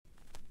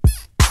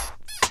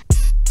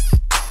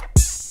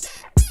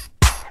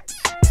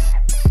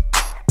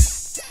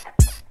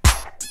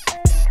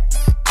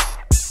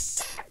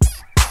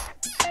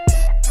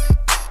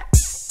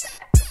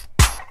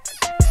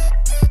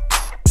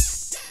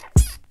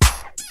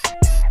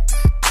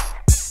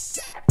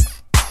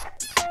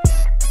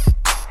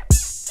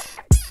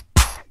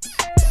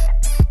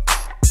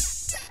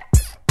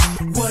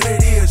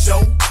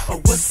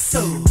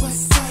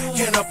up?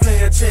 Can I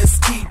play a chess,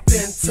 keep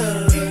in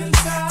touch?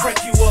 Crank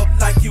you up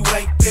like you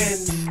ain't been.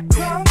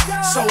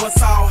 Show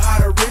us all how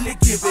to really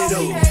give it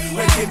up.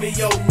 Well, give me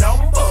your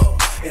number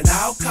and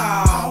I'll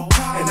call,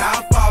 and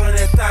I'll follow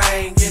that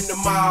thing in the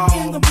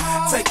mall.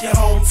 Take you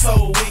home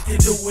so we can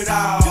do it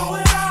all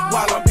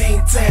while I'm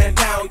being teared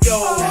down,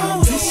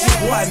 yo. This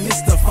your boy,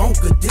 Mr.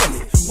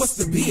 Funkadelic. What's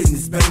the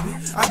business, baby?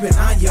 I've been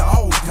on you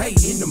all day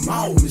in the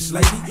mall, Miss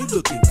Lady. You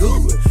looking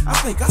good. I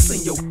think I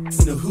seen your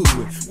in the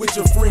hood with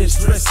your friends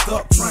dressed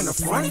up, trying to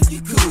front if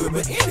you could.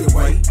 But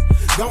anyway,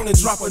 gonna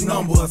drop a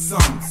number or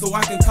something so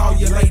I can call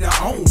you later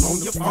on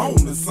your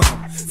phone or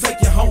something. Take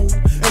you home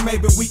and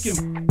maybe we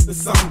can or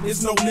something.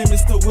 There's no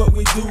limits to what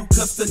we do,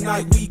 cause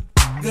tonight we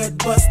gut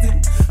busting.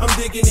 I'm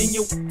digging in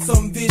your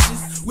some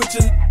vicious with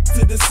your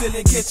to the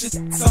ceiling,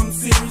 catching something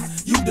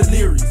serious. You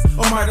delirious,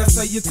 or might I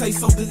say you taste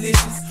so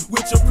delicious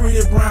with your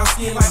pretty brown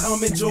skin like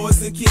almond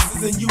joys and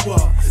kisses. And you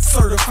are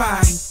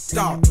certified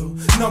doctor,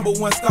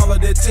 #1 scholar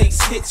that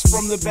takes hits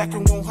from the back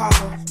and won't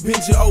holler.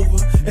 Bend you over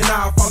and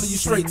I'll follow you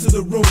straight to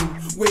the room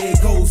where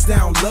it goes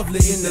down lovely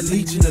in the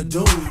Legion of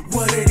Doom.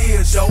 What it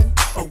is, yo,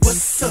 or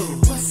what's up?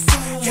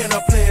 Can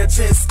I play a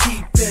chess,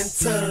 keep in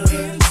touch?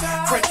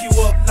 Crank you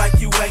up like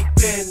you ain't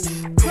been.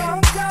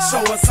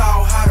 Show us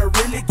all how to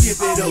really give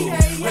it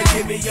up. Well,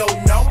 give me your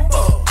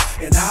number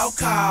and I'll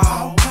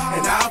call,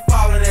 and I'll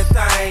follow that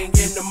thing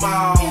in the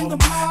mall.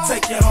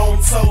 Take you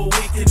home so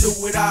we can do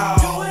it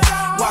all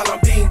while I'm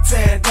being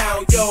teared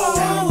down,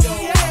 yo.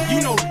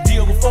 You know the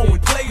deal, before we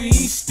play, we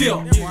ain't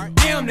still.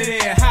 Damn, that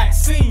air hot,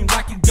 seems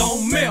like it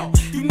gon' melt.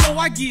 You know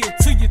I give it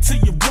to you till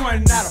you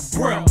run out of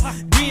breath.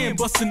 Then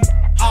bustin'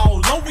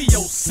 all over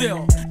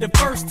yourself. The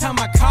first time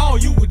I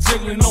called, you were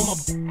jiggling on my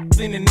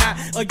in and out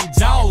of your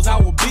jaws. I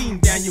was beating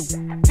down your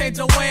had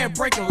your ass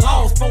breaking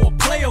laws for a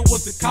player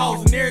was the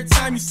cause. And every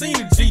time you seen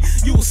a G,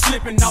 you was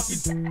slipping off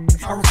your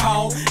I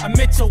recall, I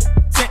met your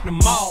at the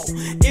mall.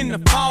 In the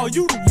fall,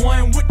 you the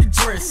one with the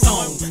dress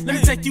on. Let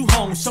me take you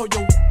home, show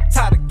your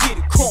how to get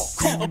it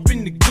crunk. Up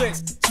in the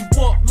guts,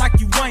 you up like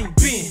you ain't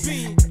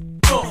been.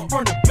 Up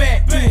from the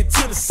back, bend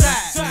to the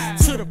side,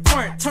 to the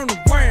front, turn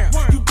around.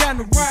 You down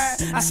the ride,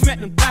 I smack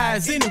them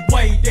thighs any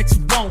way that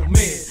you want,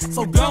 man.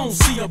 So gon'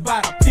 see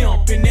about a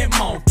pimp in that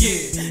monk,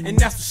 yeah, and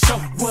that's for sure.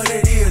 What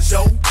it is,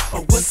 yo,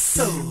 or what's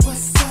up?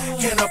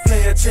 Can I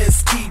play a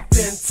chess, keep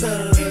in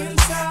touch?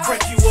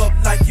 Crank you up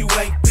like you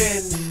ain't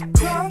been.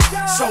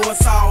 Show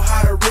us all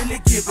how to really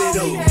give it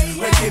up.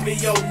 Well, give me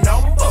your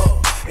number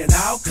and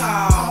I'll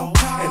call,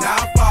 and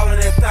I'll follow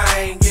that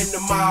thing in the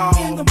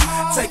mall.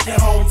 Take you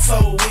home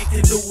so we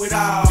can do it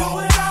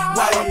all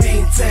while I'm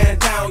being teared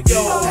down,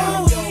 yo.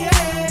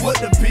 What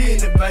the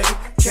business, baby?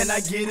 Can I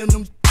get in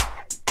them?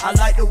 I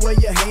like the way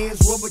your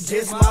hands rub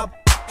against my,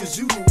 cause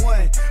you the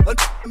one. A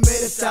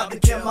made us out to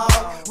come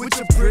out with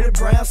your pretty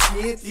brown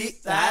skin, thick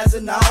thighs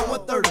and all.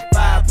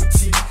 135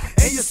 petite,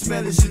 and your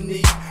smell is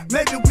unique.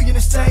 Maybe we can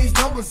exchange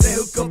numbers and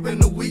hook up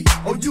in a week.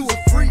 Oh, you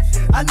a freak?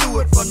 I knew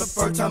it from the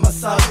first time I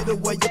saw you. The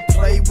way you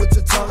play with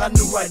your tongue, I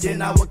knew right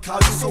then I would call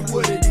you. So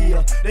what it is?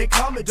 They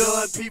call me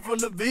Doug P from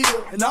the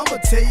Ville, and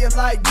I'ma tell you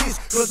like this,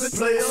 cause it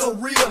plays so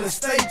real and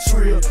stay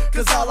trill.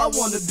 Cause all I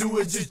wanna do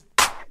is just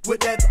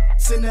with that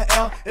in the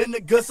air, in the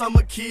guts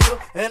I'ma kill.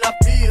 And I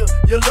feel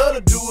you love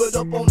to do it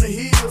up on the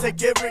hill.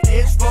 Take every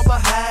inch from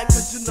behind,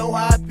 cause you know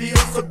how I feel.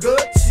 So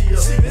good,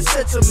 chill and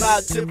set your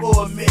mouth tip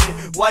for a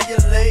minute while you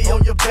lay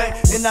on your back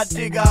and I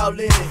dig all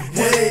in it.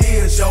 What it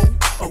is, yo,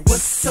 or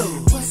what's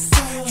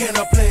up? Can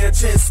I play a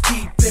chess,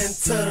 keep in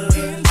touch?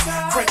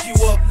 Crank you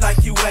up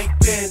like you ain't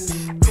been.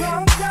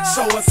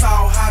 Show us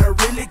all how to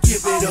really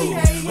give it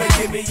up. Well,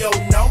 give me your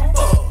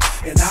number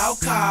and I'll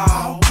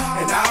call,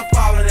 and I'll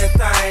follow that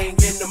thing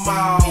in the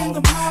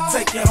mall.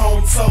 Take you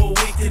home so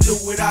we can do